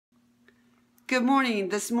Good morning.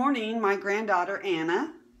 This morning, my granddaughter,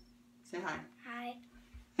 Anna, say hi. Hi.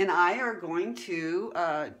 And I are going to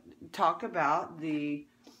talk about the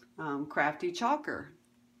Crafty Chalker.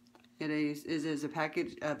 It is a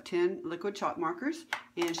package of 10 liquid chalk markers,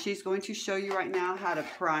 and she's going to show you right now how to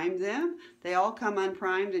prime them. They all come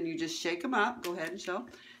unprimed, and you just shake them up. Go ahead and show.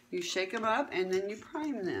 You shake them up, and then you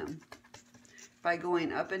prime them by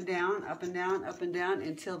going up and down, up and down, up and down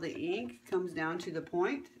until the ink comes down to the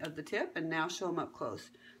point of the tip. And now show them up close.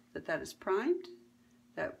 That is primed.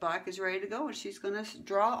 That black is ready to go, and she's going to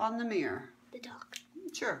draw on the mirror. The dog.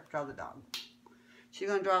 Sure, draw the dog. She's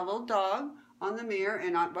going to draw a little dog on the mirror,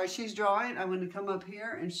 and while she's drawing, I'm going to come up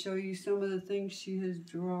here and show you some of the things she has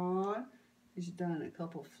drawn. She's done a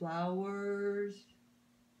couple flowers.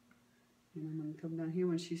 And I'm going to come down here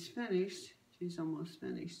when she's finished. She's almost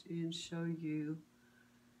finished, and show you.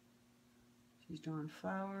 She's drawing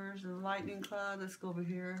flowers, a lightning cloud. Let's go over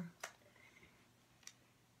here.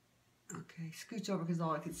 Okay, scooch over because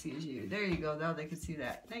all I can see is you. There you go. Now they can see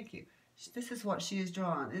that. Thank you. This is what she has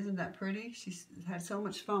drawn. Isn't that pretty? She's had so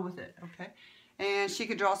much fun with it. Okay, and she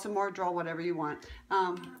could draw some more. Draw whatever you want.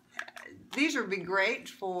 These would be great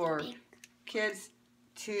for kids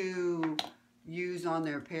to use on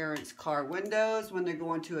their parents' car windows when they're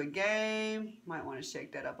going to a game. Might want to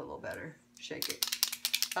shake that up a little better. Shake it.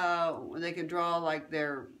 They can draw like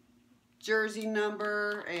their jersey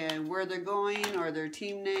number and where they're going or their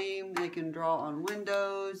team name. They can draw on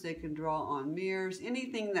windows. They can draw on mirrors.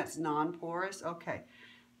 Anything that's non-porous. Okay.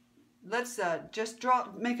 Let's just draw.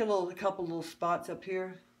 Make a couple little spots up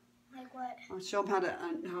here. Like what? I'll show them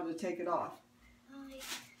how to take it off.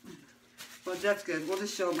 Well, that's good. We'll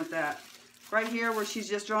just show them with that. Right here where she's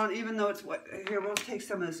just drawn, even though it's wet, here, we'll take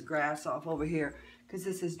some of this grass off over here because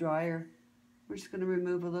this is drier. We're just going to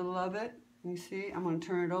remove a little of it. You see, I'm going to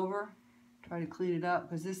turn it over, try to clean it up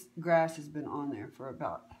because this grass has been on there for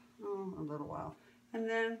about, a little while. And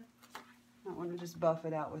then I want to just buff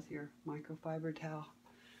it out with your microfiber towel.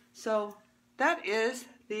 So that is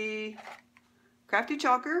the Crafty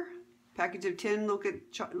Chalker, package of 10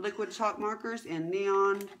 liquid chalk markers in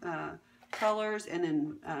neon colors and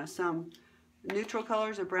in some neutral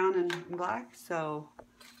colors of brown and black. So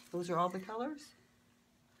those are all the colors.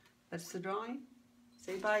 That's the drawing.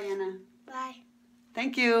 Say bye, Anna. Bye.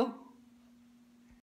 Thank you.